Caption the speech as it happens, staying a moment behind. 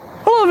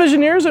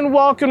Visioneers, and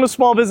welcome to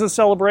Small Business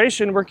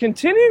Celebration. We're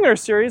continuing our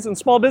series on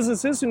small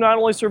businesses who not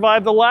only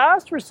survived the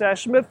last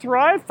recession, but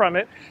thrived from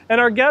it. And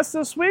our guest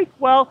this week,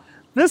 well,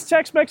 this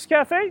Tex-Mex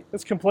Cafe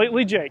is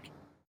completely Jake.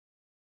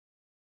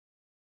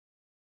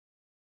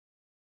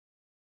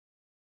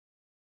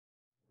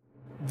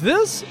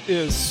 This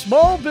is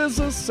Small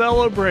Business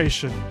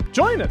Celebration.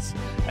 Join us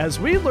as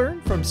we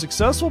learn from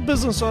successful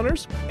business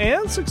owners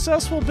and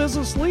successful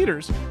business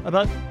leaders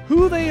about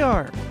who they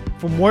are,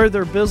 from where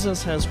their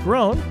business has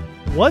grown,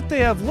 what they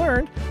have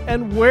learned,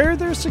 and where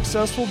their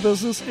successful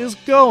business is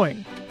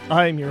going.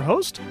 I'm your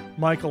host,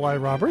 Michael I.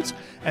 Roberts,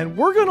 and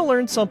we're going to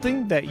learn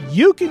something that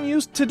you can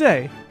use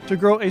today to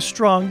grow a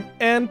strong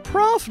and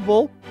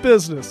profitable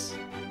business.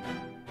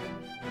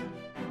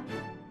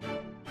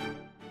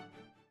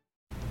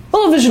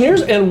 Hello,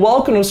 Visioneers, and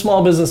welcome to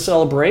Small Business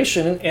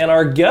Celebration. And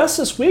our guest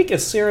this week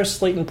is Sarah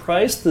Slayton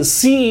Price, the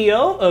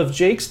CEO of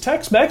Jake's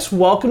Tex-Mex.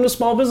 Welcome to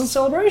Small Business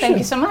Celebration. Thank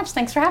you so much.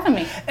 Thanks for having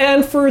me.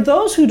 And for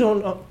those who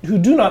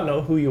do not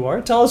know who you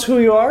are, tell us who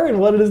you are and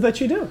what it is that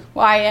you do.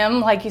 Well, I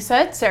am, like you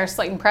said, Sarah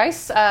Slayton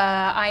Price.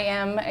 I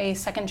am a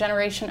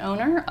second-generation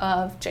owner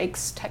of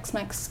Jake's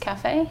Tex-Mex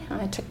Cafe.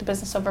 I took the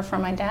business over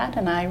from my dad,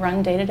 and I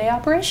run day-to-day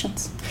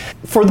operations.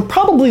 For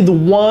probably the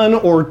one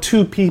or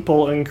two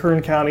people in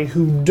Kern County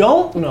who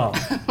don't know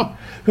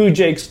who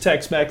Jake's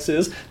Tex-Mex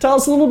is, tell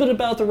us a little bit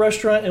about the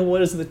restaurant and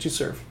what is it that you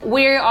serve.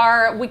 We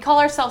call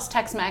ourselves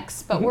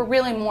Tex-Mex, but we're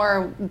really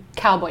more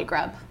cowboy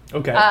grub.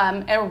 Okay.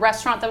 A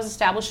restaurant that was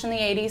established in the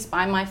 80s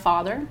by my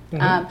father.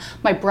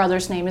 My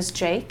brother's name is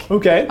Jake.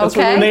 Okay, that's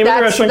where the name of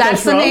the restaurant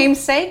comes from. That's the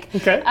namesake.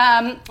 Okay.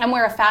 And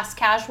we're a fast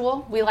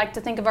casual. We like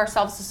to think of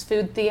ourselves as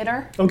food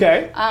theater.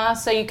 Okay.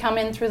 So you come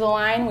in through the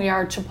line. We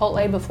are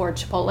Chipotle before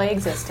Chipotle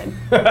existed.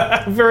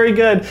 Very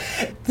good.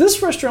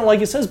 This restaurant,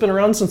 like you said, has been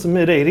around since the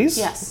mid-'80s.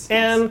 Yes.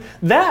 And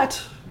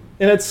that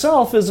in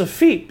itself is a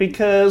feat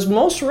because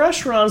most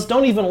restaurants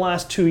don't even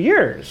last 2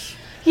 years.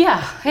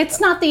 Yeah, it's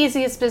not the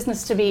easiest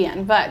business to be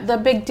in, but the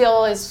big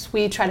deal is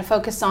we try to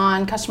focus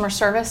on customer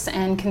service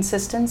and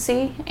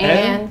consistency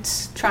and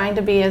trying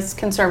to be as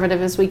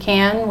conservative as we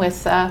can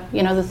with,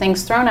 the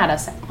things thrown at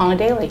us on a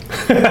daily.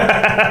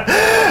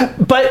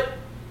 But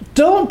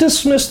don't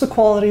dismiss the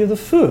quality of the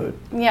food.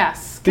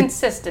 Yes,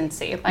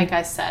 consistency, like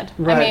I said.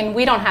 Right. I mean,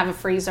 we don't have a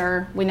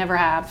freezer. We never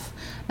have.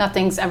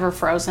 Nothing's ever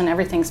frozen.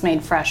 Everything's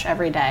made fresh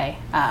every day.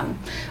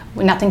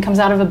 Nothing comes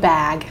out of a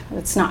bag.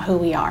 That's not who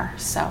we are.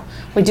 So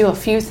we do a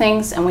few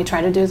things and we try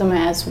to do them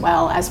as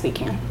well as we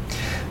can.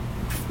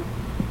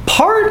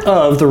 Part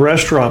of the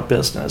restaurant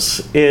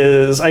business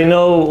is, I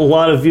know a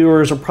lot of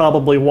viewers are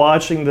probably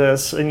watching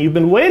this and you've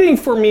been waiting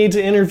for me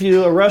to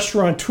interview a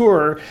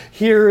restaurateur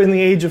here in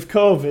the age of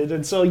COVID.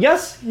 And so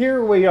yes,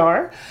 here we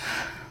are.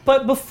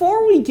 But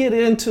before we get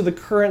into the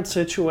current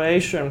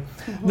situation,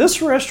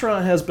 this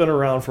restaurant has been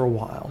around for a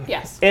while.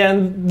 Yes.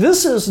 And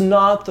this is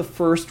not the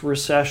first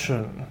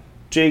recession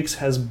Jake's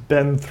has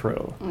been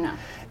through. No.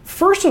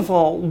 First of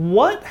all,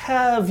 what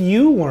have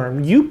you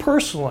learned, you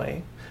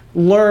personally,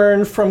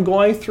 learned from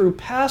going through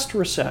past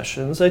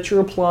recessions that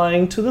you're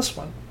applying to this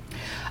one?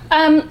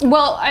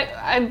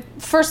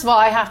 First of all,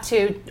 I have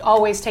to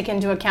always take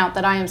into account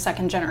that I am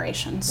second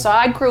generation. So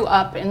I grew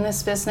up in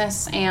this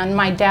business, and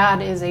my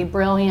dad is a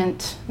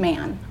brilliant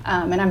man,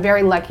 and I'm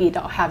very lucky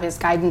to have his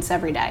guidance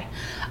every day.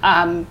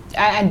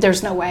 And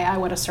there's no way I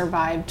would have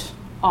survived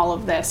all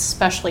of this,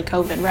 especially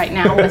COVID right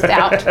now,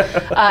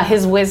 without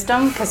his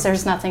wisdom, because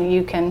there's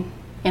nothing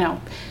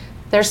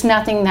there's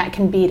nothing that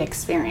can beat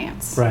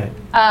experience. Right.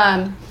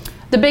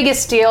 The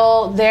biggest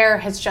deal there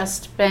has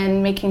just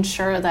been making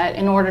sure that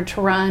in order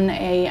to run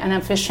an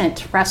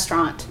efficient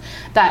restaurant,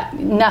 that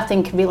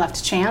nothing can be left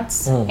to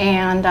chance,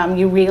 and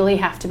you really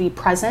have to be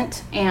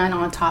present and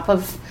on top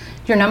of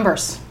your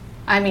numbers.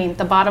 I mean,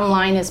 the bottom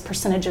line is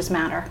percentages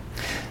matter.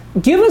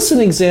 Give us an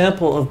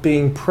example of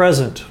being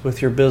present with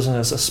your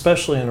business,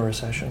 especially in a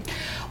recession.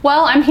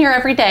 Well, I'm here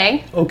every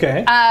day.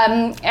 Okay.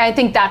 I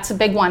think that's a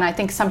big one. I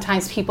think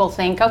sometimes people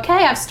think,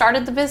 okay, I've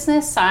started the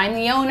business, I'm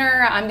the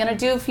owner, I'm going to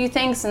do a few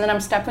things, and then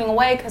I'm stepping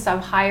away because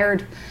I've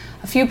hired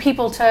a few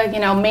people to,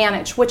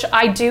 manage, which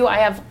I do. I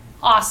have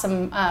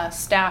awesome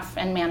staff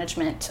and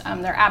management.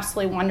 They're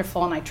absolutely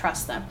wonderful, and I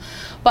trust them.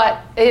 But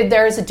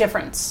there is a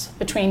difference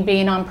between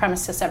being on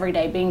premises every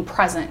day, being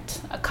present,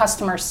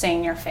 customers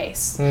seeing your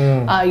face,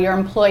 your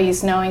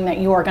employees knowing that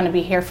you are going to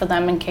be here for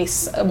them in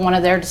case one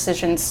of their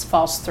decisions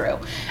falls through.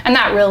 And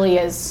that really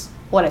is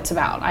what it's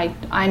about.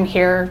 I'm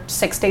here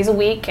 6 days a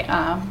week,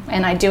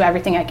 and I do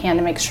everything I can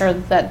to make sure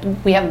that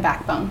we have a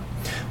backbone.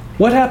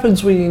 What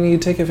happens when you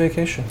need to take a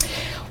vacation?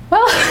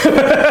 Well,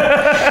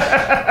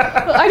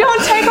 I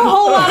don't take a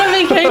whole lot of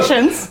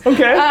vacations.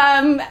 Okay.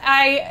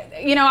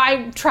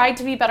 I tried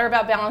to be better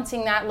about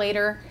balancing that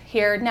later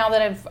here. Now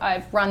that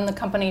I've run the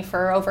company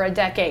for over a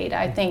decade,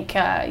 I think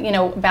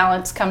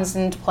balance comes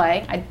into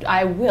play.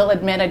 I will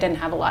admit I didn't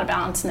have a lot of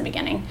balance in the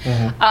beginning.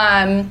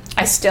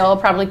 I still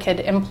probably could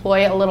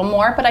employ a little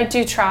more, but I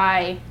do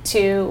try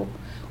to,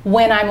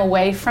 when I'm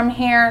away from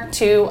here,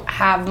 to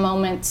have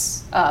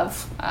moments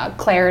of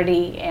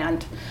clarity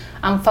and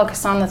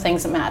focus on the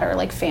things that matter,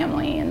 like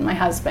family and my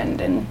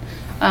husband and,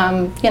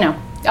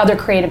 other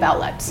creative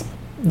outlets.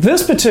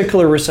 This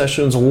particular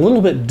recession is a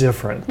little bit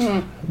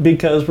different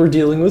because we're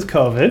dealing with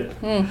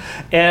COVID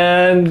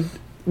and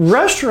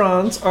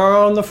restaurants are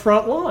on the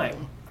front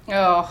line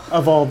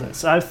of all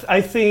this.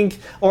 I think,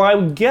 or I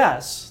would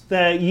guess,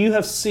 that you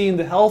have seen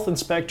the health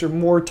inspector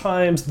more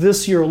times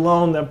this year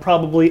alone than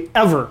probably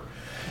ever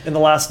in the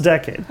last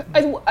decade.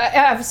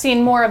 I've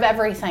seen more of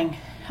everything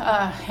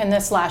in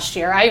this last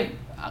year.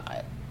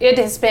 It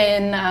has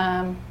been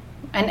an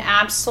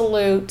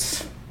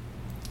absolute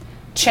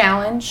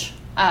challenge.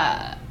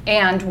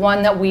 And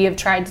one that we have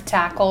tried to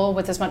tackle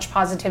with as much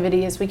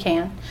positivity as we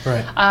can.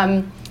 Right.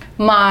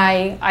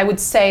 I would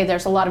say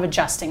there's a lot of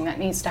adjusting that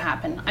needs to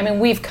happen. I mean,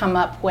 we've come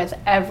up with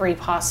every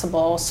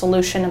possible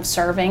solution of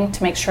serving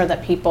to make sure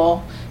that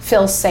people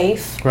feel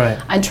safe. Right.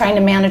 And trying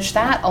to manage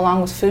that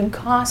along with food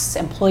costs,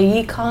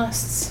 employee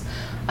costs.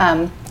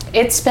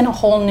 It's been a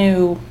whole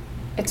new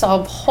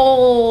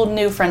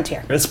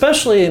frontier.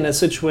 Especially in a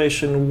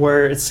situation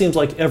where it seems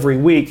like every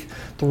week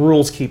the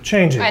rules keep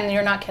changing. And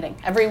you're not kidding.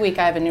 Every week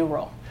I have a new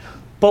rule.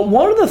 But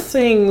one of the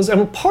things,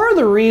 and part of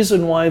the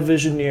reason why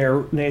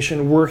Visioneer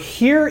Nation, we're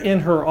here in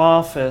her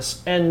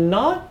office and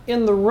not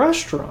in the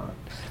restaurant,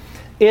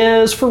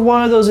 is for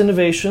one of those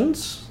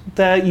innovations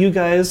that you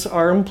guys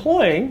are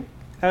employing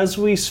as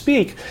we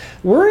speak.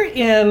 We're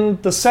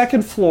in the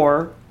second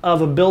floor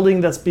of a building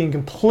that's being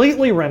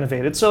completely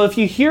renovated. So if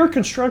you hear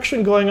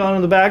construction going on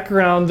in the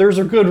background, there's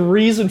a good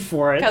reason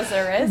for it. Because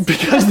there is.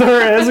 Because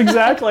there is,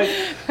 exactly.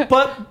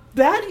 But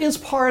that is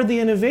part of the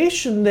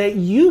innovation that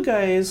you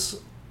guys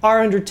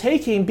are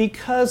undertaking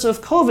because of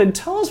COVID.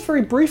 Tell us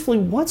very briefly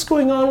what's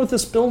going on with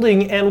this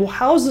building and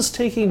how is this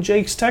taking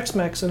Jake's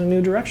Tex-Mex in a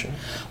new direction?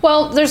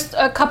 Well, there's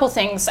a couple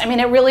things. I mean,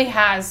 it really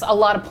has a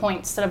lot of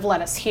points that have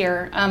led us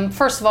here.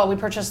 First of all, we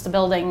purchased the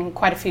building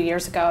quite a few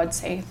years ago. I'd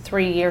say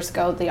 3 years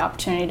ago, the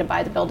opportunity to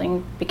buy the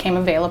building became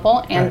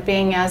available. And right.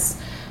 Being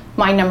as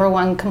my number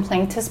one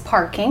complaint is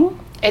parking,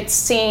 it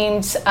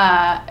seemed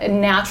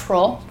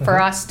natural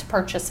for us to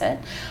purchase it.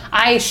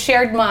 I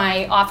shared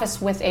my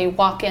office with a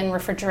walk-in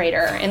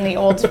refrigerator in the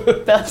old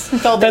building.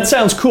 That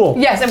sounds cool.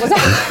 Yes, it was.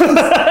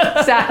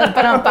 Exactly.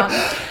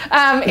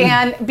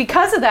 And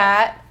because of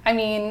that, I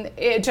mean,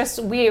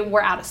 we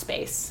were out of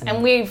space,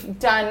 and we've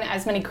done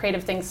as many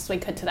creative things as we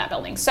could to that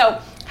building. So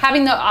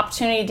having the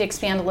opportunity to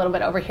expand a little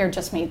bit over here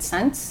just made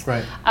sense.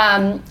 Right.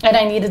 And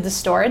I needed the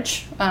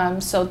storage,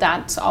 so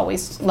that's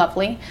always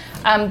lovely.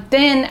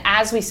 Then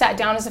as we sat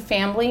down as a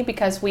family,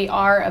 because we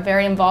are a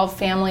very involved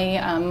family,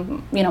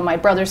 my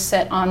brothers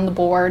sit on the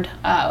board,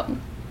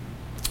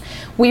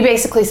 we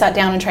basically sat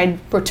down and tried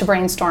to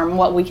brainstorm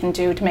what we can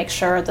do to make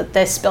sure that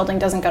this building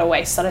doesn't go to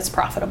waste, that it's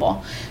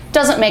profitable.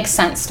 Doesn't make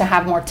sense to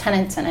have more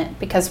tenants in it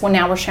because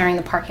now we're sharing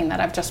the parking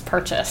that I've just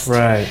purchased.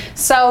 Right.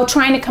 So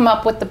trying to come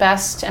up with the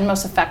best and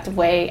most effective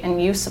way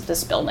and use of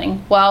this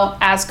building. Well,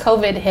 as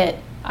COVID hit,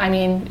 I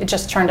mean, it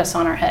just turned us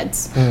on our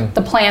heads.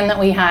 The plan that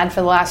we had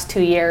for the last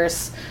 2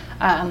 years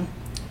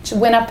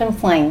went up in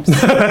flames.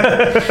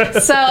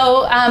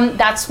 So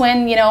that's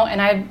when,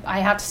 and I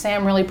have to say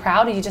I'm really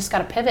proud. You just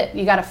got to pivot.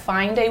 You got to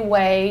find a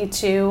way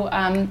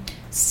to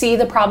see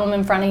the problem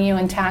in front of you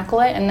and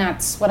tackle it, and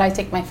that's what I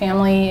think my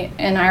family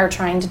and I are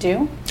trying to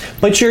do.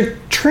 But you're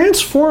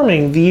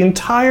transforming the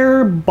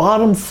entire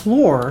bottom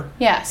floor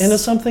Yes. into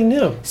something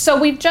new. So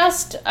we've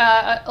just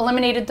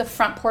eliminated the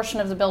front portion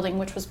of the building,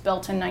 which was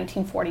built in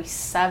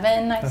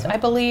 1947, I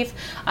believe.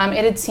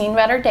 It had seen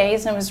better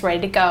days and it was ready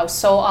to go.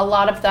 So a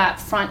lot of that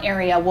front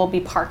area will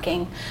be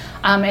parking.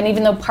 And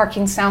even though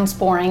parking sounds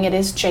boring, it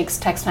is Jake's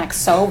Tex-Mex,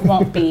 so it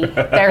won't be. We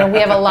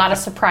have a lot of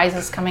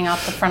surprises coming out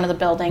the front of the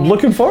building.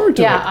 Looking forward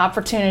to it. Yeah,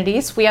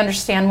 opportunities. We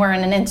understand we're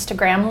in an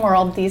Instagram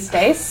world these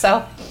days,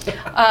 so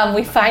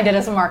we find it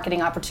as a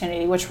marketing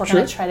opportunity, which we're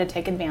going to try to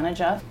take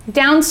advantage of.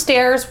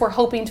 Downstairs, we're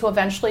hoping to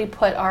eventually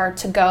put our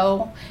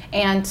to-go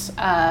and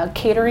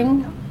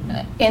catering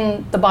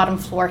in the bottom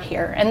floor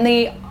here. And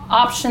the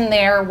option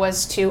there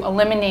was to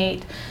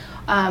eliminate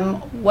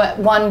what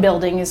one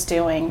building is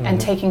doing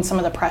and taking some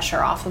of the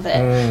pressure off of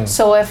it.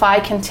 So if I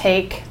can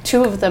take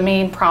two of the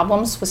main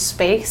problems with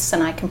space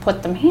and I can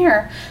put them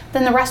here,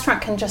 then the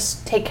restaurant can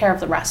just take care of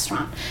the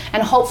restaurant.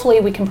 And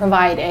hopefully we can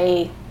provide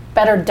a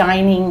better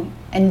dining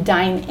and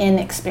dine-in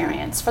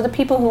experience for the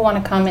people who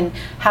want to come and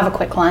have a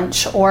quick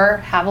lunch or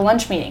have a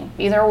lunch meeting,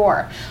 either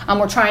or.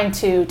 We're trying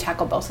to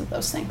tackle both of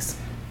those things.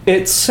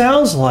 It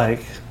sounds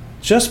like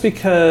just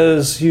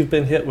because you've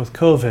been hit with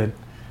COVID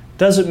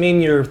doesn't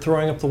mean you're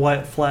throwing up the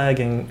white flag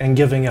and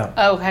giving up.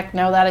 Oh, heck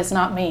no, that is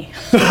not me.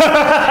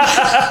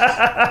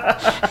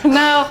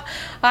 No,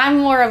 I'm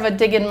more of a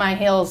dig in my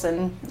heels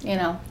and,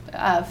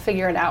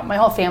 figure it out. My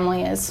whole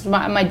family is.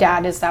 My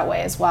dad is that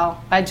way as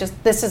well.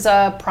 This is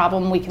a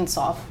problem we can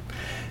solve.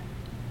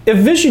 If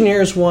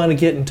Visioneers want to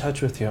get in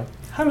touch with you,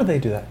 How do they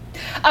do that?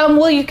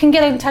 Well, you can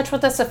get in touch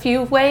with us a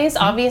few ways.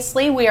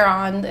 Obviously, we are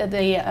on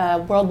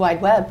the World Wide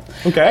Web.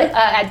 Okay.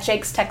 At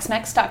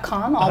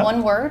jakestexmex.com, all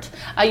one word.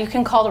 You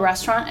can call the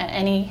restaurant at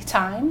any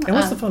time. And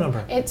what's the phone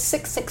number? It's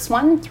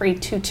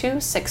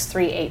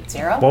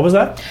 661-322-6380. What was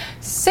that?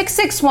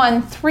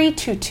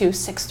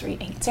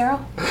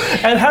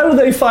 661-322-6380. And how do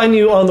they find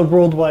you on the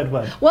World Wide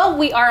Web? Well,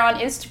 we are on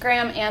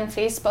Instagram and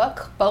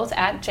Facebook, both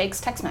at Jake's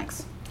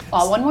Tex-Mex.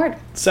 All one word.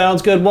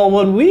 Sounds good. Well,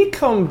 when we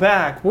come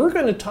back, we're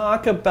going to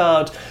talk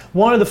about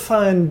one of the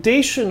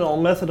foundational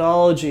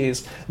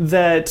methodologies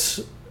that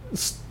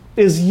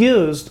is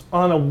used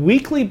on a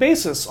weekly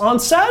basis, on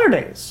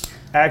Saturdays,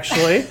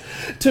 actually,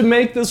 to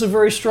make this a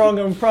very strong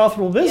and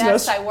profitable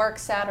business. Yes, I work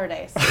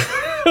Saturdays.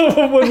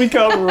 When we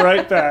come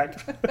right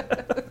back.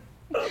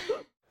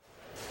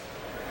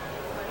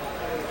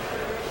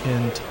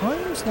 In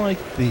times like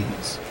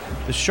these,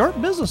 the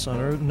sharp business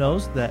owner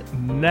knows that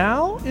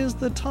now is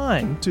the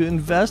time to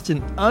invest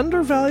in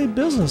undervalued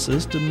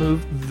businesses to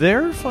move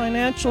their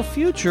financial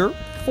future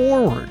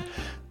forward.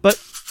 But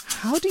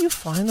how do you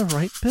find the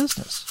right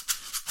business?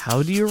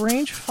 How do you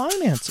arrange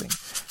financing?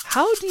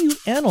 How do you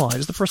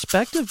analyze the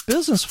prospective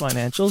business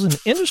financials and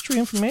industry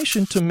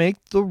information to make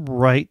the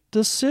right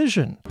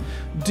decision?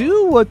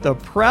 Do what the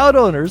proud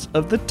owners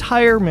of the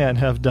Tire Man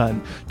have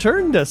done.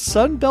 Turn to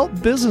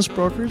Sunbelt Business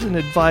Brokers and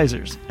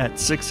Advisors at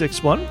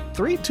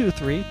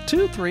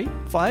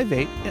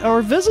 661-323-2358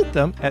 or visit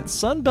them at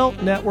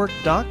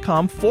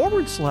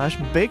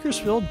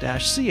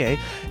sunbeltnetwork.com/Bakersfield-CA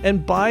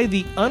and buy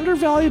the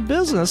undervalued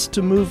business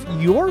to move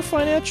your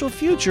financial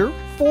future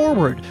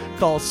forward.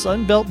 Call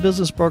Sunbelt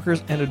Business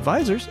Brokers and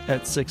Advisors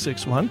at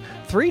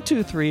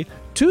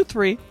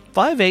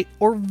 661-323-2358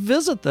 or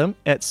visit them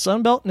at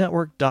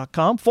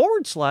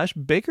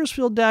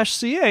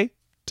sunbeltnetwork.com/Bakersfield-CA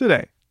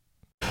today.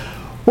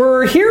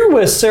 We're here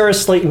with Sarah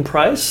Slayton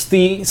Price,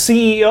 the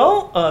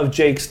CEO of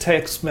Jake's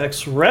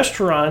Tex-Mex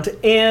Restaurant,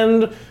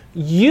 and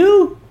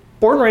you,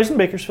 born and raised in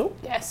Bakersfield,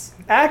 Yes.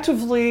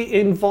 actively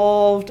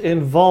involved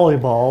in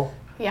volleyball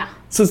Yeah.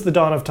 since the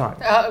dawn of time.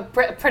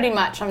 Pretty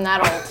much. I'm that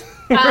old.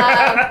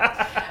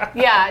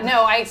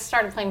 I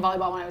started playing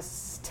volleyball when I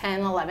was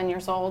 10, 11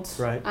 years old.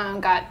 Right.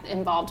 Got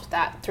involved with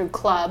that through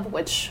club,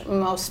 which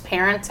most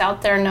parents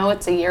out there know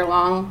it's a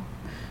year-long,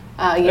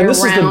 year-round. And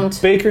this is the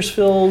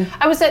Bakersfield...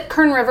 I was at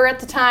Kern River at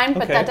the time,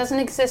 but Okay. that doesn't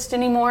exist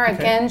anymore. Okay.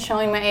 Again,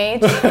 showing my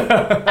age.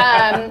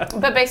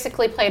 But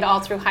basically played all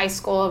through high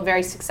school, a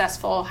very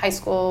successful high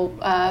school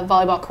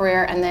volleyball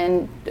career, and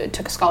then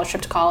took a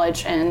scholarship to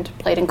college and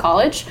played in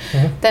college.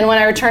 Mm-hmm. Then when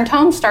I returned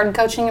home, started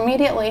coaching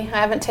immediately. I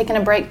haven't taken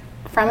a break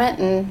from it,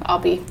 and I'll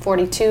be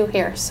 42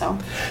 here, so...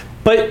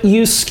 But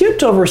you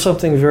skipped over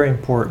something very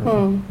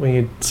important when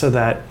you said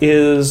that,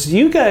 is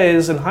you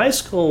guys in high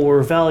school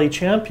were Valley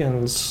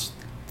champions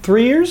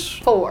 3 years?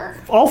 4.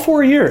 All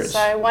 4 years. So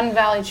I won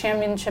Valley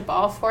Championship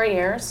all 4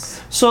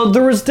 years. So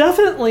there was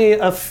definitely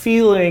a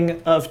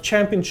feeling of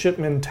championship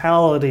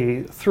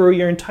mentality through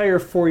your entire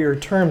 4-year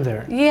term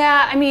there.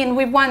 Yeah, I mean,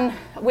 we went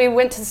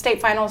to the state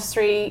finals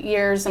 3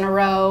 years in a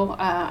row.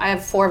 I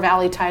have 4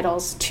 Valley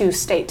titles, 2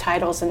 state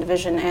titles in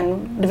Division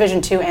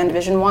 2 and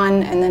Division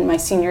 1, and then my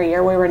senior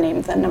year we were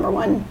named the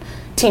 #1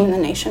 team in the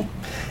nation.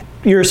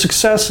 Your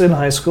success in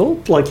high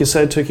school, like you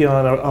said, took you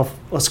on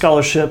a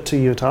scholarship to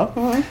Utah.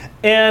 Mm-hmm.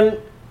 And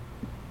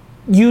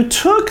you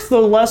took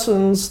the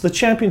lessons, the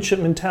championship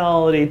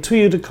mentality to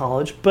you to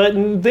college, but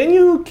then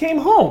you came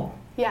home.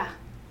 Yeah.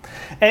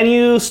 And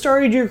you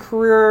started your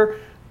career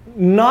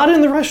not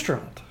in the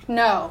restaurant.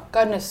 No,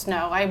 goodness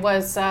no. I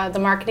was the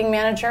marketing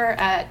manager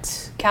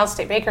at Cal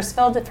State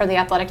Bakersfield for the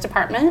athletic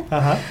department.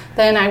 Uh-huh.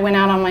 Then I went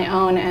out on my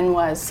own and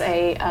was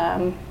a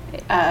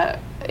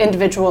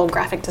individual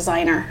graphic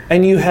designer.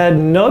 And you had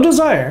no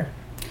desire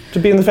to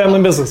be in the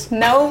family business?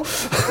 No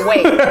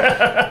way.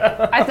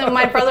 I think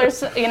my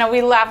brothers,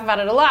 we laugh about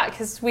it a lot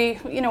because we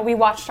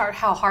watched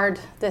how hard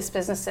this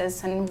business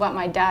is and what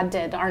my dad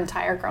did our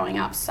entire growing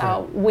up.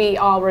 So we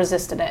all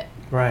resisted it.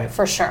 Right.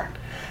 For sure.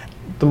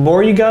 The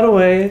more you got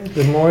away,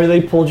 the more they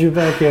pulled you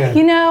back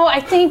in. I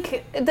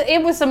think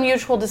it was a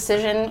mutual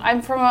decision. I'm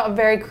from a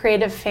very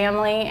creative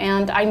family,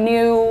 and I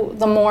knew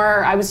the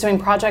more I was doing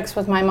projects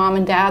with my mom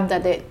and dad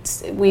that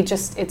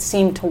it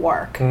seemed to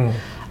work.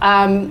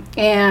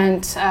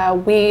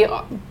 We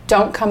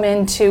don't come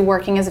into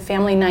working as a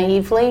family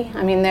naively.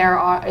 I mean, there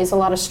is a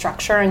lot of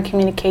structure and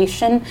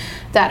communication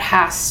that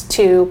has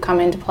to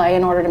come into play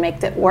in order to make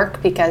that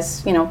work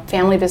because,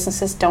 family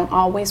businesses don't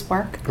always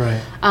work.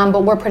 Right.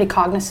 But we're pretty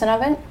cognizant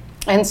of it.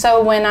 And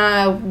so when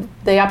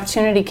the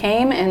opportunity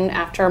came, and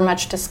after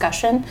much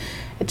discussion,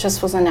 it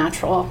just was a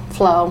natural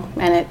flow,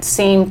 and it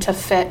seemed to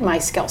fit my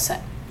skill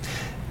set.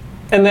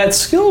 And that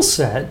skill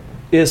set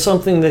is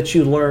something that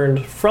you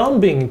learned from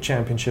being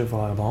championship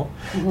volleyball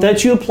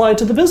that you applied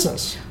to the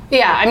business.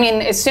 Yeah, I mean,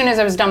 as soon as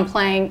I was done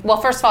playing, well,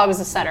 first of all, I was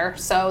a setter,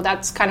 so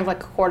that's kind of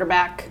like a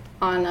quarterback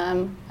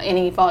on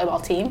any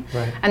volleyball team.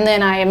 Right. And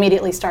then I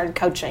immediately started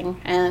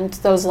coaching, and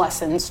those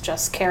lessons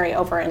just carry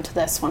over into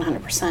this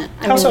 100%.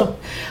 How so?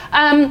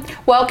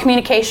 Well,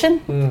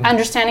 communication,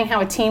 understanding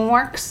how a team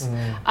works,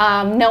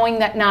 knowing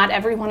that not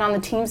everyone on the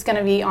team is going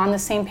to be on the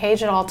same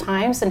page at all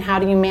times, and how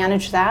do you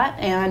manage that?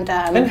 And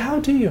how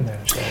do you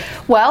manage that?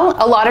 well,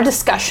 a lot of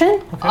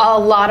discussion, a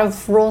lot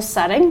of rule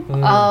setting,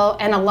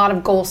 and a lot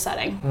of goal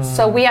setting.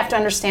 So we have to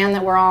understand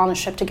that we're all on a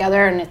ship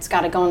together, and it's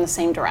got to go in the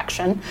same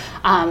direction.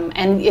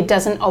 And it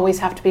doesn't always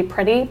have to be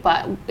pretty,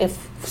 but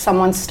if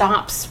someone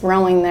stops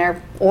rowing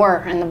their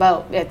oar in the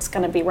boat, it's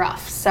going to be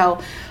rough.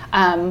 So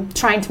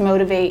trying to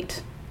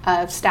motivate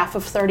a staff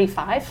of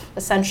 35,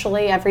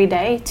 essentially, every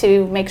day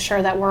to make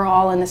sure that we're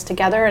all in this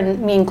together,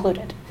 and me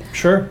included.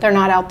 Sure. They're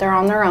not out there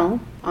on their own,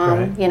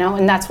 Right.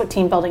 and that's what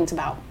team building's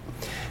about.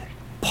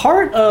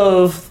 Part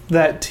of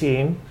that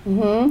team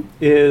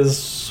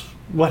is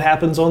what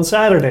happens on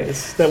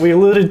Saturdays that we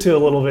alluded to a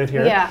little bit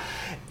here. Yeah.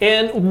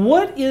 And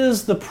what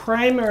is the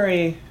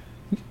primary,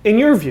 in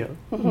your view,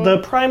 the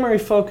primary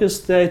focus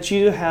that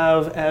you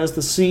have as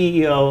the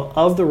CEO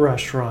of the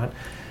restaurant,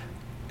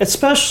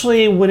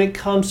 especially when it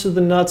comes to the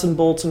nuts and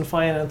bolts and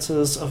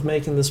finances of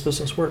making this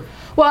business work?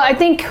 Well, I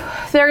think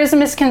there is a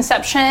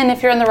misconception.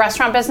 If you're in the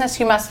restaurant business,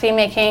 you must be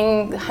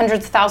making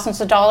hundreds of thousands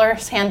of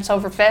dollars, hands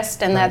over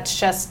fist, and that's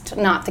just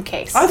not the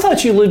case. I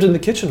thought you lived in the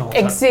kitchen all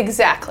the time.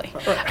 Exactly.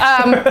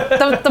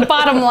 The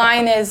bottom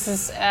line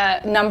is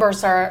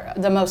numbers are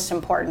the most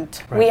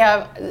important. Right. We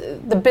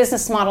have the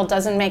business model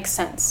doesn't make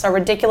sense. A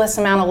ridiculous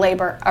amount of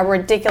labor, a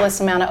ridiculous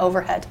amount of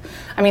overhead.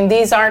 I mean,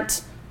 these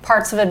aren't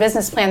parts of a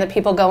business plan that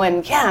people go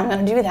in, yeah, I'm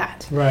going to do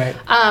that. Right.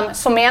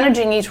 So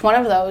managing each one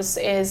of those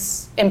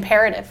is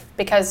imperative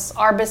because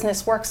our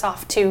business works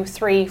off 2,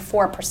 3,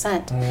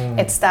 4%.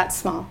 It's that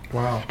small.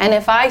 Wow. And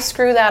if I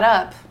screw that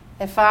up,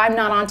 if I'm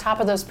not on top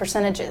of those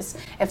percentages,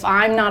 if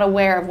I'm not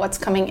aware of what's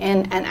coming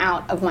in and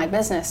out of my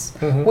business,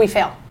 we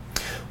fail.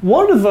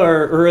 One of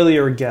our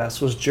earlier guests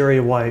was Jerry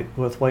White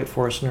with White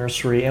Forest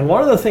Nursery, and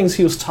one of the things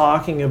he was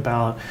talking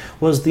about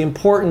was the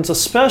importance,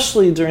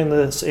 especially during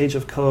this age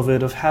of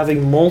COVID, of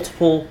having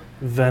multiple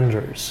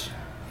vendors.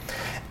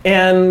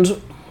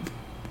 And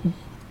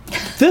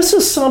this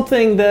is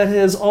something that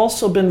has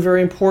also been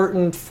very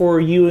important for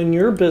you and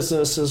your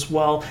business as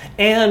well,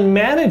 and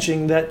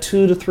managing that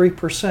 2 to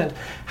 3%.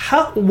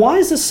 Why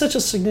is this such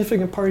a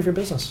significant part of your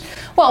business?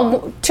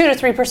 Well, 2 to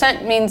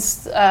 3%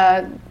 means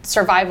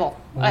survival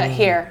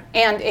here,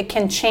 and it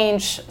can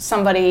change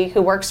somebody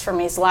who works for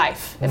me's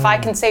life. If I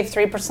can save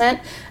 3%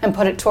 and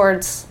put it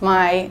towards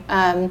my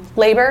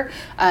labor,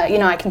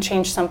 I can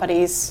change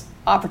somebody's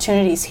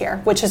opportunities here,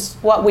 which is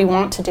what we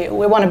want to do.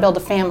 We want to build a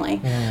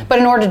family. But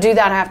in order to do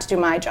that, I have to do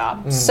my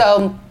job.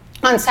 So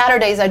on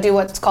Saturdays, I do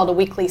what's called a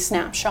weekly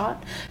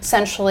snapshot.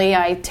 Essentially,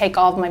 I take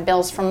all of my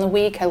bills from the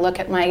week, I look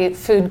at my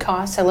food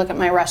costs, I look at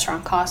my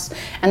restaurant costs,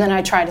 and then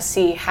I try to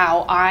see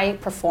how I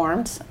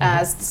performed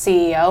as the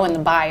CEO and the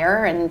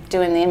buyer and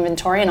doing the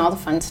inventory and all the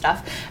fun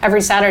stuff.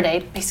 Every Saturday,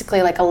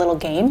 basically like a little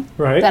game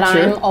that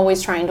I'm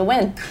always trying to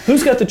win.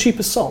 Who's got the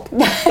cheapest salt?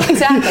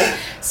 Exactly.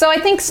 So I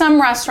think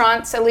some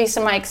restaurants, at least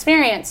in my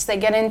experience, they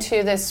get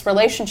into this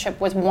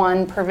relationship with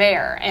one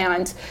purveyor,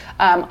 and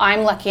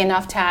I'm lucky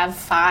enough to have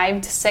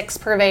 5 to 6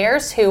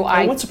 purveyors who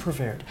What's a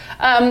purveyor?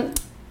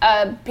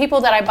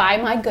 People that I buy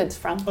my goods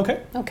from.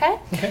 Okay.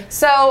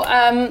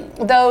 So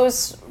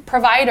those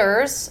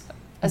providers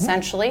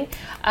essentially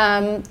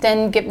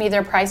then get me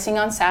their pricing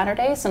on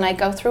Saturdays, and I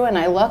go through and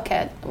I look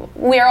at,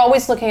 we are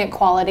always looking at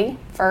quality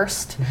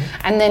first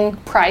and then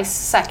price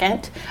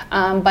second,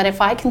 but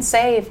if I can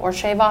save or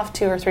shave off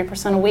 2 or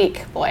 3% a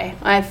week, boy,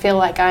 I feel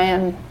like I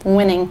am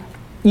winning.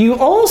 You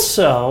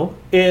also,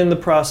 in the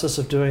process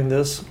of doing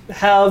this,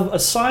 have a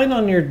sign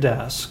on your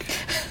desk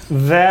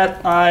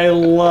that I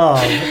love,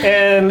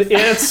 and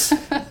it's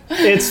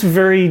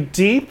very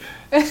deep,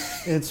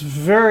 it's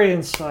very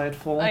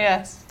insightful. Oh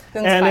yes,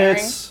 and inspiring.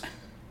 it's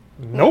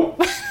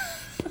nope.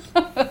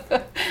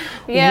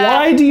 Yeah.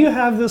 Why do you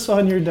have this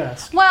on your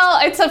desk? Well,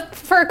 it's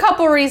for a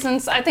couple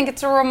reasons. I think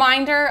it's a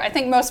reminder. I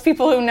think most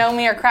people who know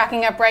me are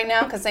cracking up right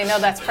now because they know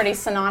that's pretty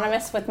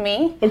synonymous with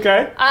me.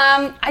 Okay.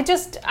 I'm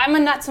a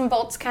nuts and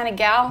bolts kind of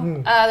gal.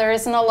 There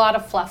isn't a lot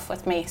of fluff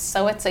with me,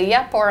 so it's a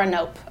yep or a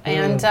nope.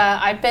 And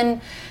I've been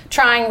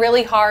trying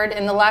really hard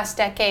in the last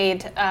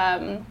decade,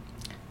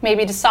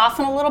 maybe to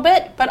soften a little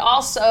bit, but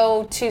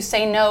also to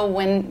say no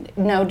when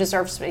no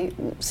deserves to be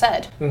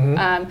said.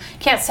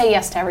 Can't say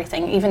yes to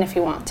everything, even if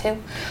you want to.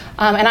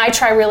 And I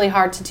try really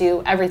hard to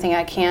do everything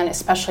I can,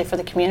 especially for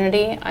the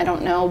community. I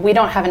don't know, we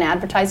don't have an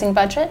advertising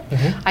budget.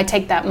 I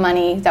take that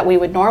money that we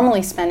would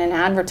normally spend in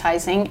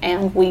advertising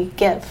and we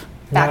give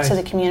back to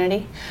the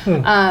community.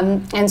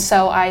 And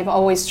so I've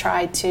always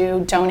tried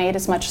to donate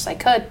as much as I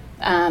could.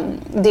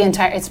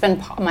 It's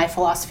been my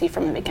philosophy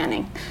from the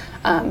beginning.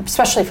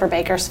 Especially for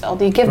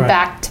Bakersfield. You give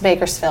back to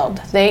Bakersfield.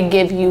 They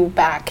give you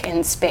back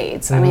in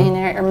spades. I mean,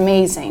 they're an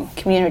amazing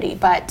community,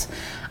 but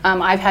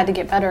I've had to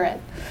get better at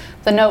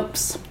the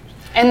nopes.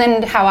 And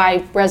then how I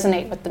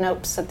resonate with the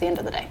nopes at the end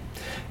of the day.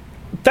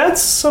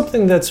 That's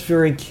something that's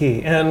very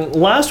key. And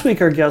last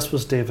week our guest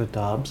was David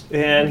Dobbs,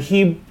 and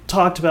he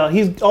talked about,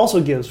 he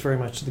also gives very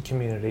much to the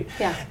community.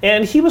 Yeah.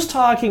 And he was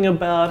talking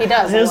about He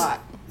does a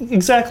lot.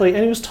 Exactly.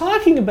 And he was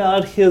talking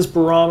about his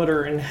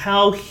barometer and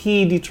how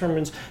he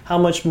determines how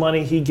much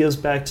money he gives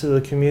back to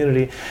the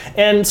community.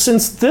 And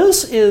since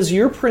this is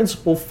your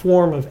principal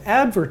form of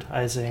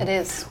advertising, It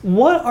is.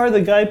 what are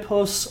the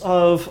guideposts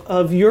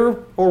of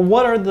your, or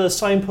what are the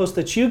signposts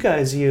that you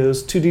guys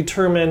use to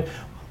determine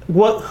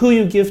who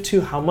you give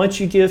to, how much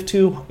you give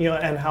to,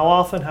 and how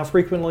often, how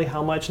frequently,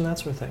 how much, and that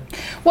sort of thing?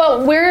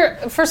 Well,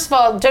 first of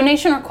all,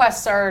 donation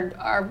requests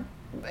are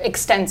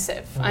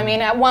extensive. I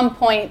mean, at one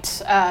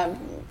point,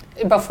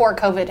 before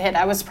COVID hit,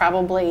 I was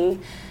probably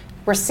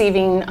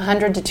receiving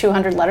 100 to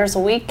 200 letters a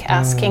week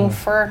asking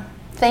for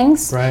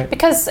things, right,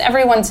 because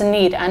everyone's in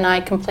need, and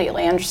I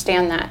completely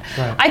understand that.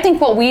 Right. I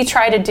think what we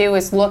try to do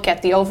is look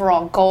at the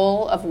overall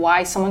goal of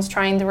why someone's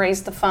trying to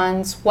raise the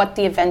funds, what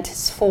the event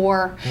is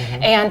for,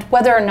 and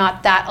whether or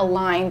not that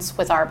aligns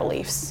with our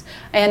beliefs.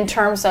 In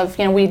terms of,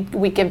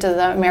 we give to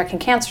the American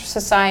Cancer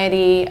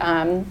Society.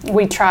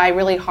 We try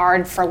really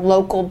hard for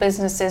local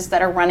businesses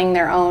that are running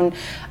their own.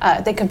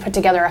 They can put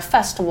together a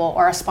festival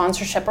or a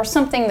sponsorship or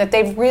something that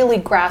they've really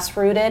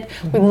grassrooted.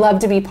 We love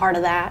to be part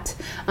of that,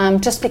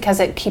 just because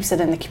it keeps it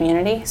in the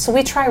community. So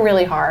we try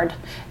really hard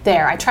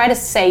there. I try to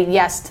say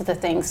yes to the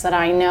things that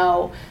I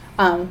know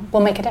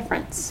will make a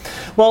difference.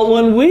 Well,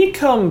 when we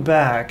come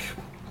back,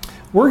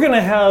 we're going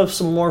to have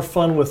some more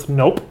fun with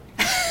Nope.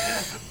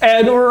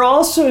 And we're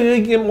also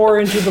going to get more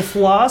into the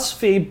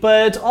philosophy,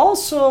 but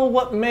also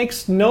what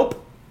makes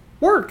Nope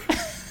work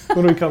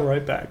when we come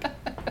right back.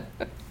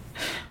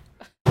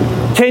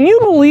 Can you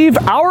believe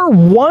our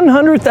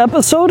 100th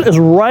episode is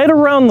right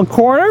around the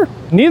corner?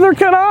 Neither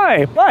can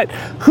I. But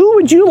who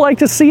would you like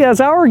to see as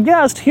our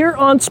guest here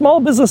on Small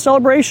Business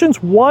Celebration's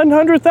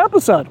 100th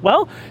episode?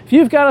 Well, if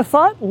you've got a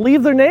thought,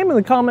 leave their name in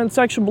the comment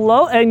section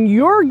below, and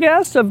your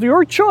guest of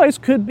your choice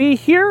could be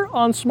here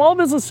on Small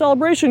Business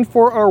Celebration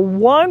for our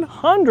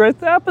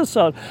 100th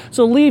episode.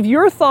 So leave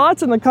your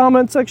thoughts in the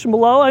comment section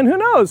below, and who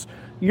knows,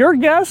 your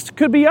guest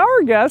could be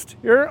our guest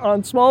here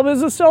on Small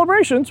Business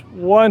Celebration's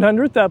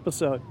 100th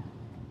episode.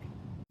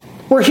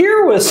 We're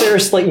here with Sarah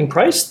Slayton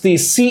Price, the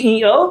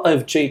CEO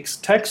of Jake's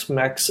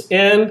Tex-Mex,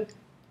 and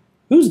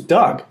who's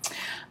Doug?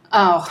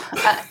 Oh,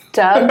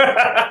 Doug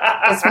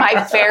is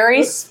my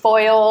very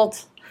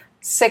spoiled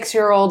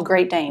 6-year-old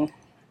Great Dane.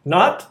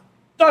 Not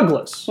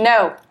Douglas.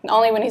 No,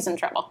 only when he's in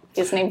trouble.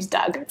 His name's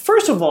Doug.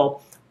 First of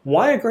all,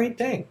 why a Great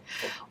Dane?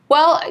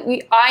 Well,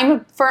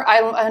 I'm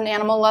an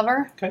animal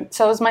lover. Okay.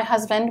 So is my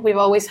husband. We've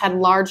always had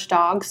large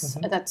dogs.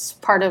 That's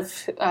part of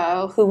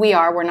who we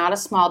are. We're not a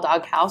small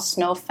dog house.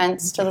 No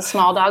offense to the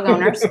small dog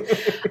owners.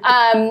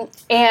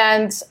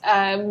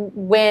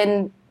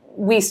 When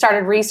we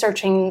started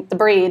researching the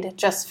breed, it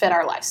just fit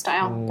our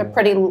lifestyle. They're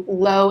pretty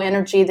low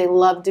energy. They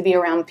love to be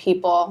around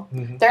people.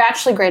 They're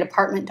actually great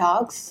apartment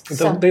dogs.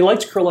 So they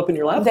like to curl up in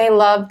your lap? They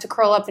love to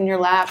curl up in your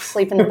lap,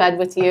 sleep in the bed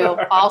with you,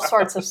 all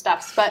sorts of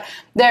stuff. But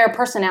their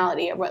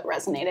personality are what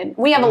resonated.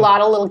 We have a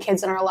lot of little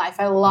kids in our life.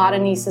 I have a lot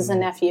of nieces and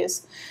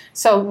nephews.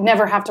 So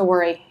never have to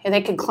worry.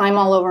 They could climb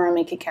all over and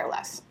make you care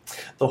less.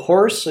 The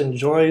horse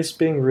enjoys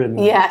being ridden.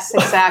 Yes,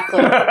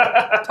 exactly.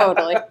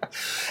 Totally.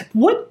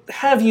 What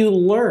have you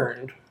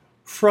learned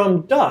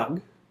from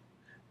Doug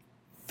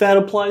that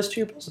applies to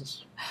your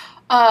business?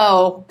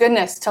 Oh,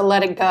 goodness, to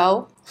let it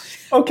go.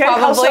 Okay,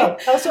 Probably.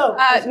 How so?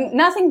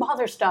 Nothing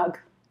bothers Doug.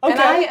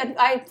 Okay. And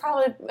I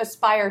probably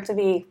aspire to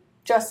be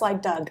just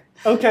like Doug.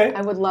 Okay.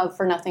 I would love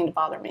for nothing to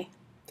bother me.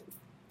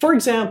 For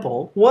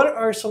example, what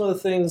are some of the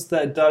things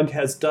that Doug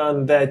has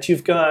done that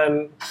you've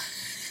gone,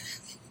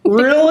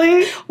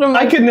 really?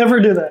 I could never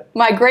do that.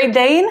 My Great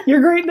Dane?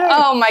 Your Great Dane.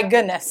 Oh my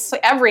goodness,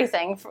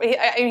 everything.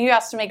 He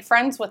has to make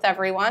friends with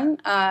everyone.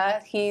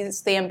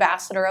 He's the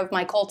ambassador of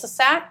my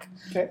cul-de-sac.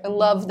 Okay. I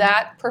love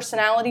that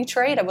personality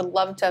trait. I would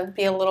love to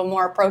be a little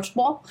more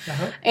approachable.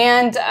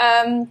 And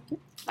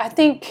I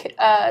think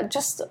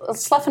just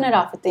sloughing it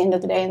off at the end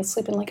of the day and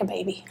sleeping like a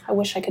baby. I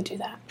wish I could do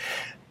that.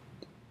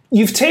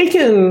 You've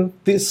taken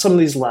some of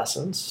these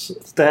lessons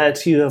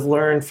that you have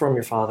learned from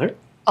your father.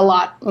 A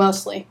lot,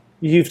 mostly.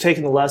 You've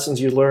taken the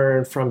lessons you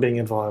learned from being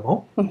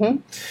involved.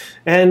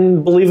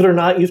 And believe it or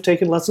not, you've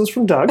taken lessons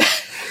from Doug.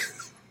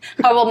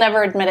 I will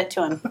never admit it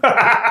to him.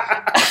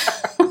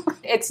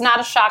 It's not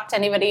a shock to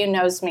anybody who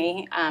knows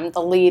me. The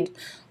lead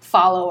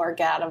follower,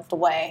 get out of the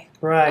way.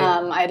 Right.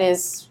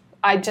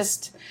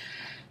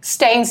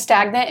 Staying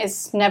stagnant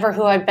is never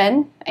who I've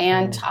been,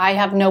 and I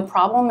have no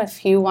problem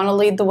if you want to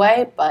lead the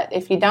way, but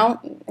if you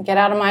don't, get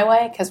out of my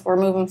way, because we're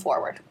moving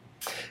forward.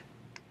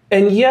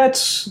 And yet,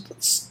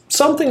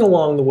 something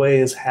along the way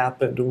has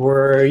happened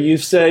where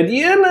you've said,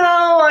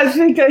 I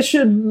think I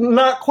should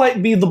not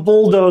quite be the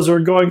bulldozer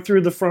going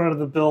through the front of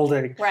the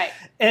building. Right.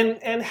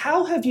 And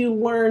how have you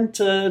learned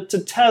to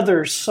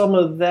tether some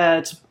of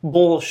that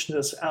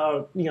bullishness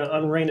out,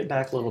 and rein it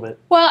back a little bit?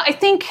 Well, I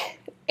think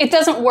it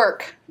doesn't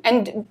work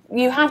And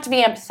you have to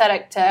be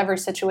empathetic to every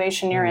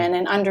situation you're in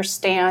and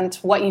understand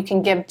what you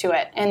can give to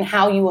it and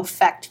how you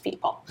affect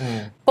people.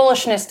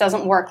 Bullishness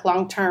doesn't work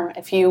long term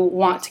if you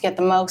want to get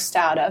the most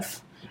out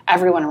of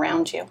everyone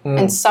around you.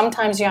 And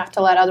sometimes you have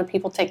to let other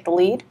people take the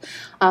lead.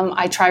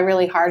 I try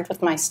really hard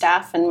with my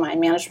staff and my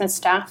management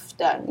staff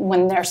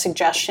when there are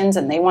suggestions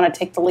and they want to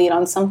take the lead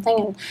on something.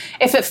 And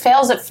if it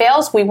fails, it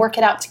fails. We work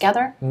it out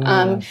together.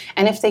 And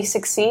if they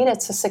succeed,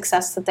 it's a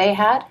success that they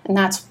had, and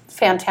that's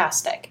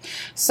fantastic.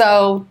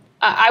 So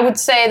I would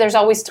say there's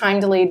always time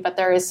to lead, but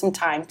there is some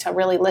time to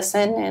really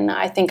listen, and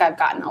I think I've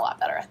gotten a lot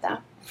better at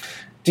that.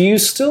 Do you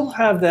still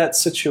have that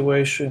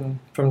situation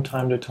from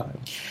time to time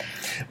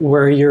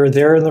where you're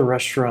there in the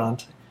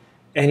restaurant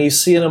and you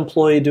see an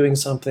employee doing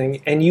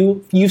something and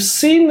you've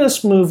seen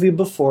this movie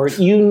before,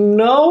 you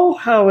know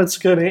how it's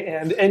going to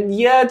end, and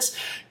yet,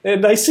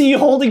 and I see you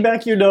holding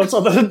back your notes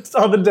on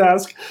the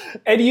desk,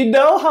 and you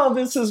know how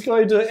this is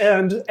going to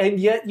end, and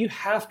yet you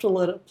have to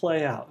let it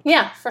play out?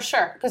 Yeah, for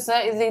sure, because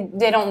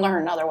they don't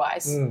learn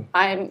otherwise.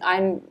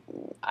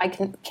 I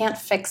can't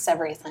fix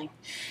everything,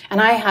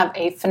 and I have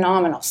a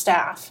phenomenal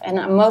staff, and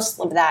most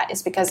of that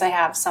is because I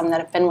have some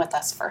that have been with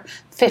us for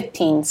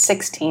 15,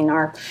 16.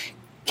 Our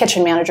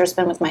kitchen manager's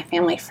been with my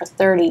family for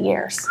 30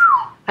 years.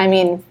 I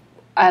mean,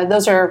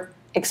 those are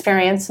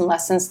experience and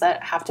lessons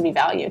that have to be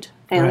valued,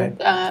 and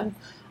right.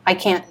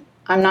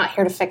 I'm not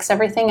here to fix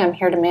everything. I'm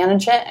here to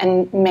manage it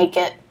and make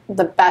it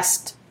the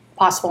best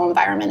possible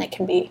environment it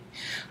can be.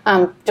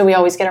 Do we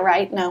always get it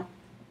right? No,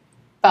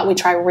 but we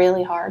try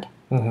really hard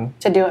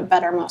to do it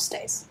better most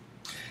days.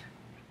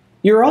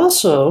 You're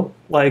also,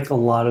 like a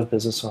lot of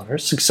business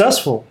owners,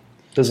 successful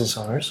business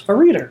owners, a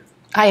reader.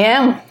 I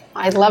am.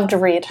 I love to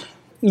read.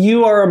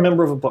 You are a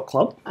member of a book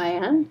club. I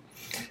am.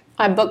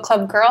 I'm Book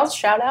Club Girls,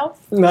 shout out.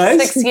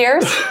 Nice. 6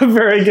 years.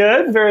 Very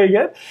good, very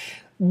good.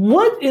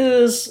 What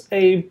is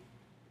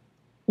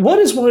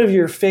one of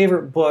your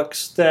favorite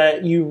books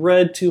that you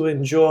read to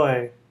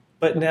enjoy,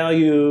 but now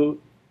you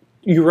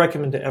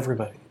recommend to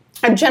everybody?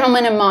 A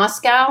Gentleman in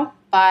Moscow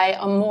by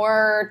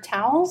Amor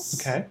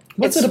Towles. Okay.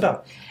 What's it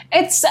about?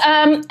 It's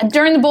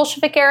during the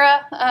Bolshevik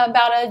era,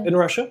 in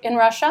Russia? In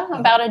Russia,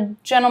 about a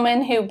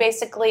gentleman who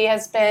basically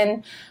has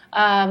been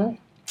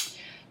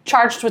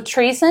charged with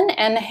treason,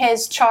 and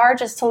his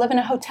charge is to live in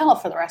a hotel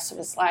for the rest of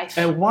his life.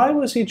 And why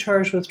was he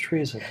charged with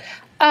treason?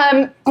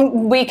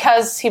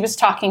 Because he was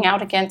talking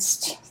out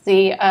against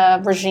the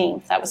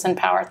regime that was in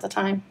power at the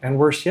time. And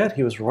worse yet,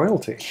 he was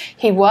royalty.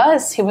 He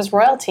was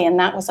royalty, and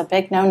that was a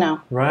big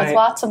no-no. Right. With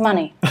lots of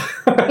money.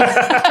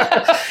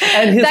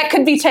 And that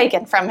could be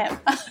taken from him.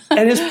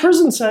 And his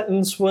prison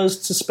sentence was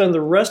to spend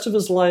the rest of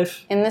his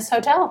life in this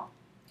hotel.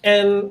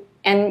 And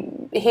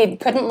he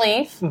couldn't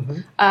leave,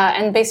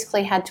 and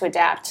basically had to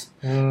adapt.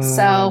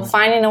 So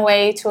finding a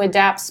way to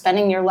adapt,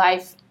 spending your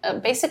life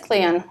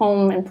basically on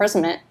home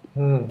imprisonment,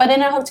 but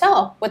in a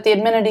hotel with the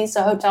amenities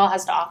a hotel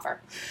has to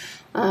offer.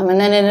 And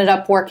then ended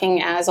up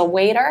working as a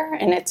waiter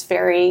in its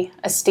very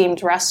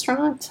esteemed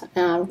restaurant,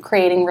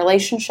 creating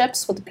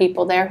relationships with the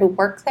people there who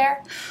work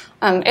there.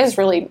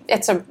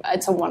 It's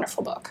a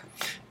wonderful book.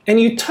 And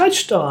you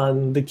touched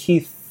on the key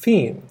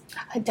theme.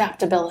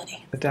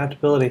 Adaptability.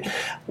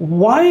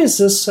 Why is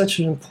this such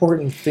an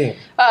important theme?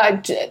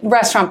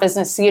 Restaurant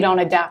business, you don't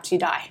adapt, you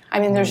die. I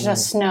mean, there's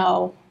just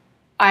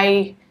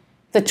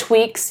the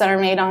tweaks that are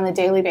made on a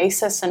daily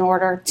basis in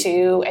order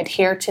to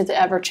adhere to the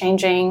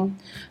ever-changing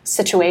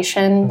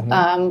situation.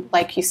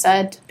 Like you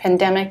said,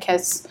 pandemic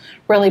has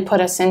really put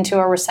us into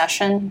a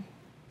recession.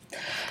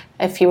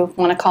 If you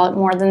want to call it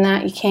more than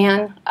that, you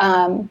can.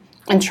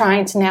 And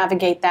trying to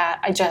navigate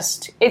that,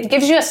 it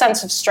gives you a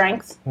sense of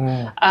strength.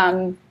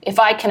 If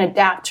I can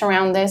adapt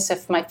around this,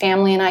 if my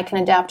family and I can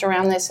adapt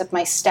around this, if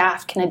my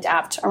staff can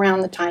adapt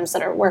around the times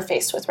that we're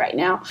faced with right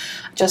now,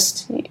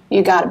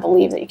 you got to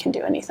believe that you can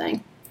do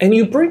anything. And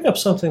you bring up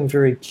something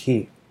very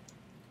key,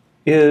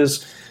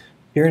 is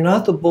you're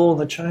not the bull in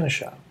the china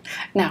shop.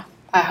 No,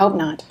 I hope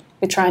not.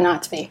 We try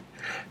not to be.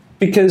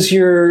 Because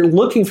you're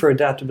looking for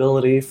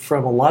adaptability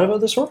from a lot of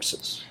other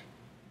sources.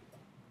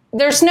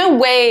 There's no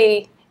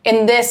way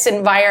in this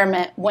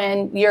environment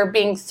when you're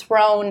being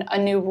thrown a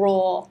new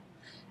rule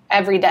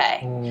every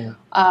day,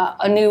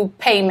 a new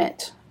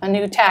payment, a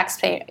new tax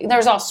payment.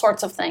 There's all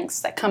sorts of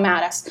things that come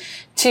at us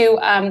to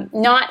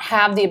not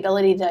have the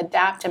ability to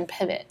adapt and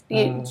pivot.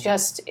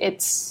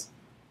 It's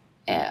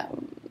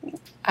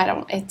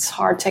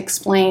hard to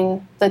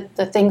explain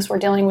the things we're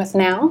dealing with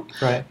now,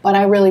 right. But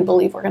I really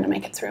believe we're going to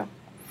make it through.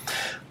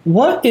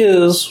 What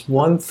is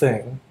one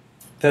thing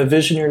that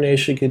Visioneer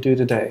Nation could do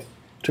today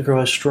to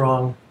grow a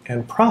strong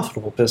and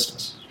profitable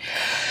business?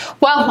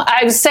 Well,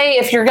 I would say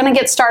if you're going to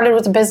get started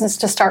with a business,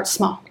 to start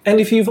small. And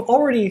if you've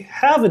already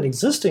have an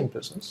existing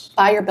business,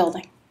 buy your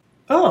building.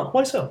 Oh,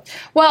 why so?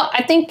 Well,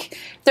 I think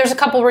there's a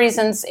couple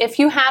reasons. If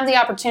you have the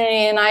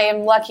opportunity, and I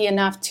am lucky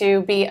enough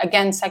to be,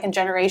 again, second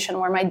generation,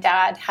 where my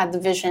dad had the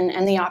vision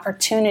and the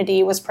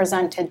opportunity was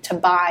presented to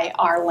buy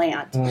our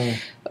land.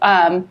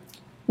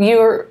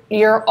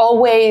 You're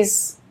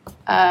always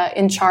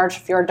in charge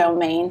of your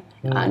domain.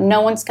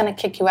 No one's going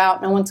to kick you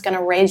out. No one's going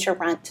to raise your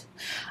rent.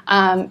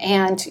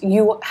 And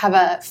you have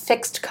a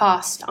fixed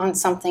cost on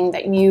something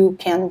that you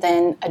can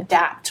then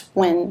adapt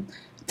when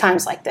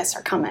times like this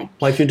are coming.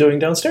 Like you're doing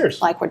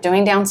downstairs. Like we're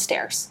doing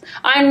downstairs.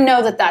 I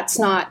know that that's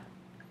not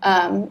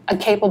a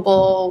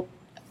capable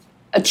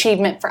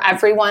achievement for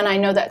everyone. I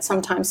know that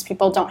sometimes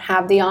people don't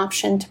have the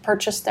option to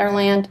purchase their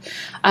land,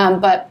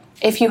 but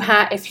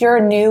if you're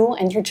new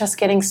and you're just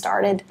getting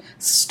started,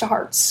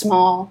 start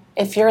small.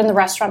 If you're in the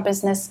restaurant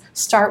business,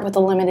 start with a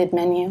limited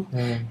menu.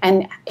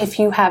 And if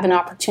you have an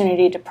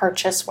opportunity to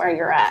purchase where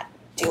you're at,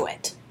 do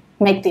it.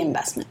 Make the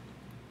investment.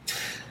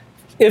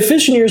 If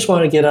Visioneers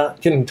want to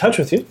get in touch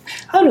with you,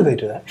 how do they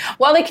do that?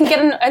 Well, they can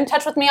get in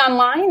touch with me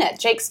online at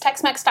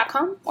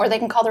jakestexmex.com, or they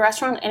can call the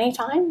restaurant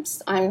anytime.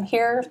 I'm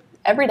here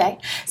every day.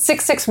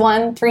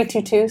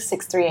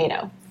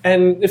 661-322-6380.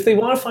 And if they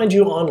want to find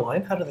you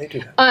online, how do they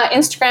do that?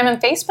 Instagram and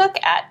Facebook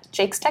at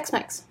Jake's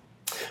Tex-Mex.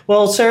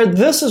 Well, Sarah,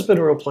 this has been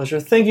a real pleasure.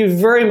 Thank you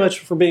very much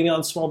for being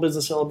on Small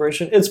Business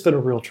Celebration. It's been a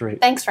real treat.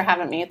 Thanks for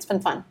having me. It's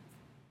been fun.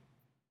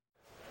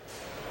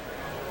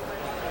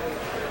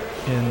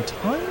 In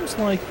times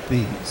like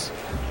these,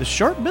 the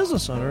sharp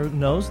business owner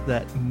knows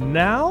that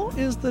now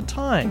is the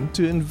time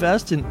to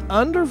invest in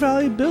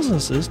undervalued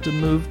businesses to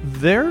move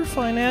their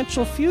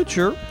financial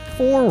future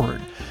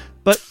forward.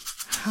 But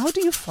how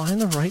do you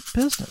find the right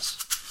business?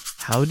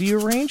 How do you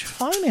arrange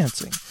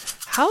financing?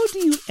 How do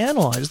you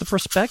analyze the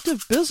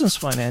prospective business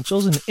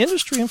financials and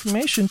industry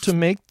information to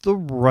make the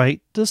right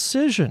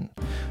decision?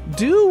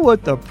 Do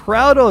what the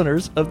proud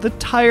owners of the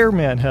Tire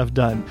Man have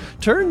done.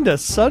 Turn to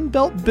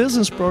Sunbelt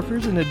Business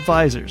Brokers and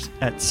Advisors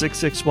at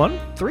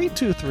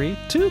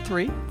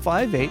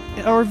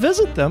 661-323-2358 or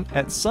visit them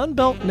at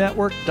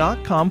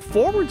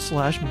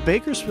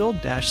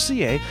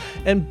sunbeltnetwork.com/Bakersfield-CA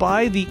and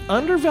buy the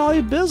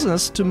undervalued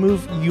business to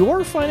move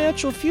your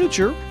financial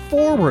future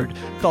forward.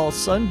 Call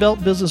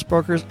Sunbelt Business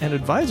Brokers and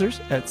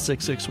Advisors at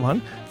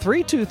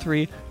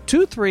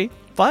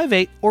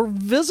 661-323-2358 or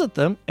visit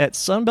them at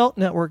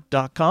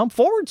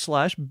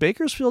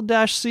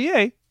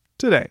sunbeltnetwork.com/Bakersfield-CA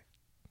today.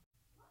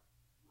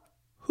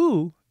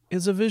 Who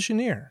is a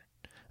visioneer?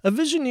 A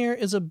visioneer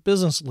is a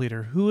business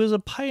leader who is a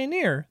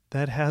pioneer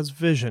that has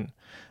vision.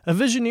 A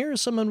visioneer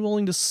is someone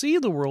willing to see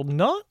the world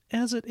not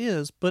as it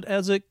is, but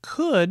as it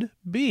could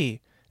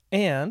be,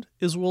 and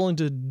is willing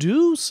to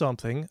do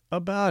something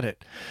about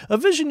it. A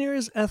visioneer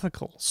is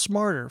ethical,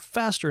 smarter,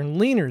 faster, and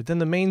leaner than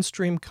the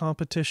mainstream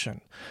competition.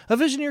 A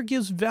visioneer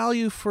gives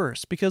value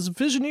first because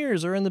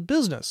visioneers are in the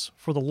business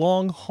for the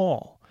long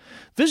haul.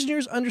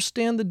 Visioneers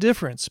understand the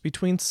difference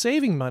between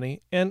saving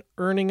money and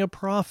earning a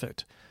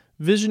profit.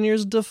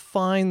 Visioneers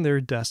define their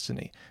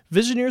destiny.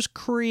 Visioneers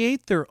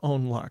create their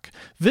own luck.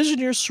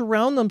 Visioneers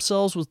surround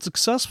themselves with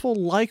successful,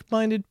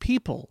 like-minded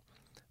people.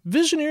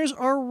 Visioneers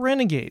are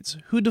renegades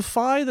who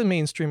defy the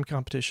mainstream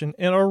competition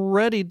and are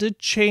ready to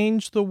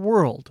change the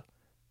world.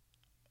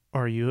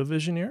 Are you a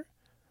visioneer?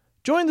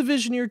 Join the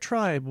Visioneer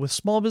Tribe with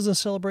Small Business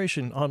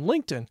Celebration on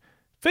LinkedIn,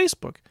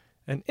 Facebook,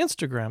 and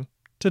Instagram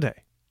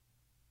today.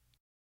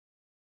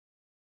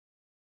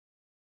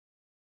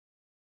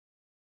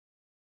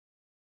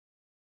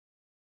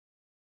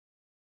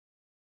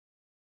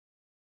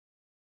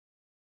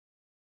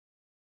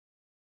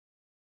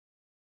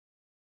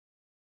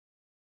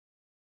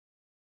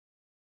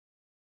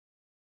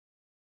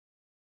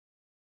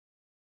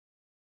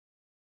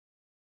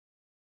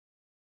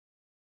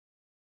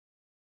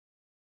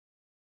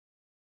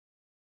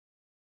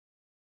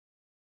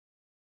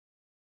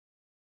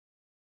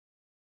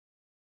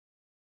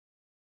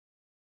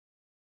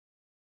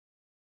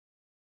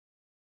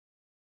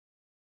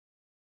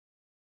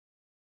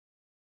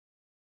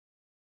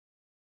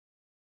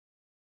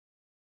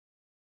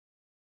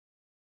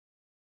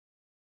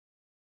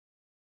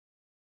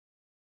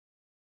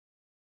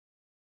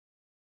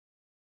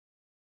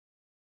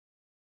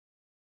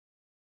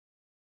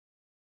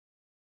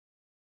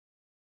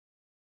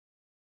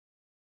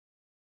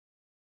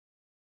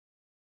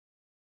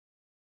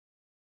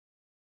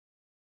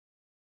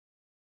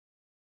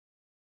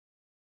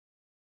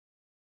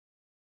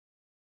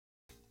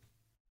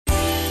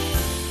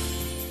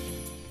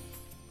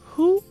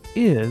 Who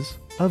is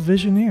a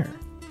visioneer?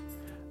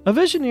 A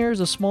visioneer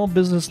is a small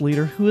business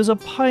leader who is a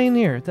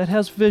pioneer that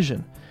has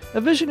vision.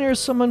 A visioneer is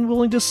someone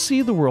willing to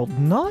see the world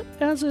not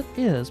as it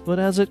is, but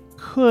as it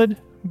could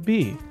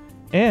be,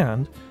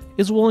 and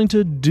is willing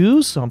to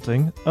do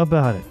something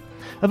about it.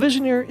 A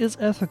visioneer is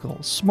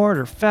ethical,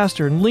 smarter,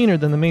 faster, and leaner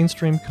than the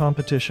mainstream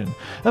competition.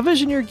 A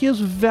visioneer gives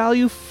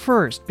value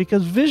first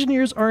because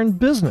visioneers are in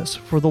business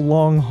for the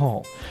long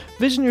haul.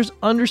 Visioneers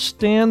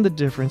understand the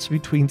difference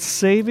between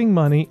saving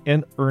money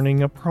and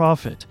earning a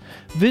profit.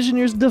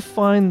 Visioneers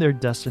define their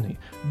destiny.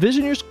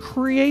 Visioneers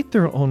create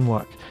their own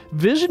luck.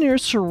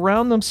 Visioneers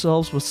surround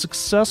themselves with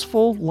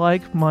successful,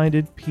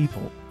 like-minded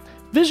people.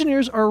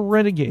 Visioneers are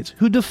renegades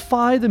who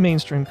defy the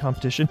mainstream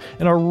competition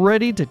and are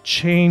ready to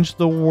change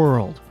the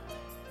world.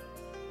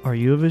 Are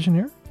you a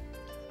visioneer?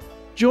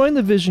 Join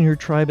the Visioneer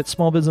Tribe at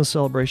Small Business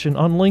Celebration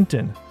on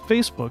LinkedIn,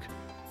 Facebook,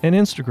 and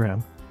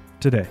Instagram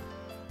today.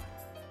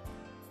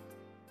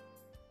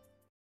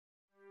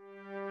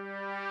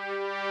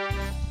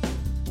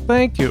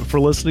 Thank you for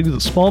listening to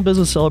the Small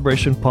Business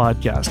Celebration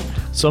podcast.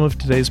 Some of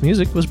today's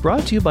music was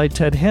brought to you by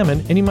Ted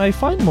Hammond, and you might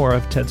find more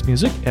of Ted's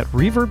music at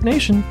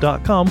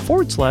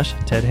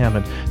reverbnation.com/Ted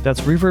Hammond.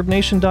 That's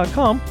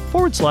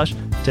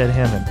reverbnation.com/Ted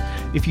Hammond.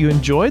 If you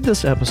enjoyed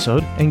this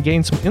episode and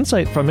gained some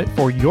insight from it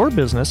for your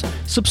business,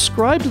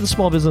 subscribe to the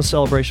Small Business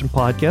Celebration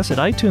podcast at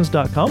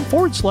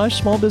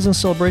itunes.com/Small Business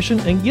Celebration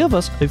and give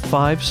us a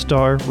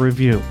 5-star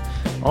review.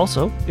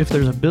 Also, if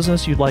there's a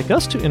business you'd like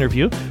us to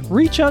interview,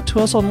 reach out to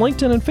us on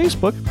LinkedIn and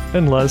Facebook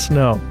and let us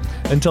know.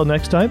 Until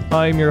next time,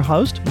 I'm your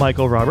host,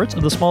 Michael Roberts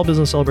of the Small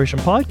Business Celebration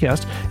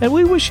podcast, and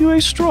we wish you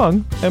a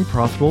strong and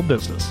profitable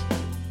business.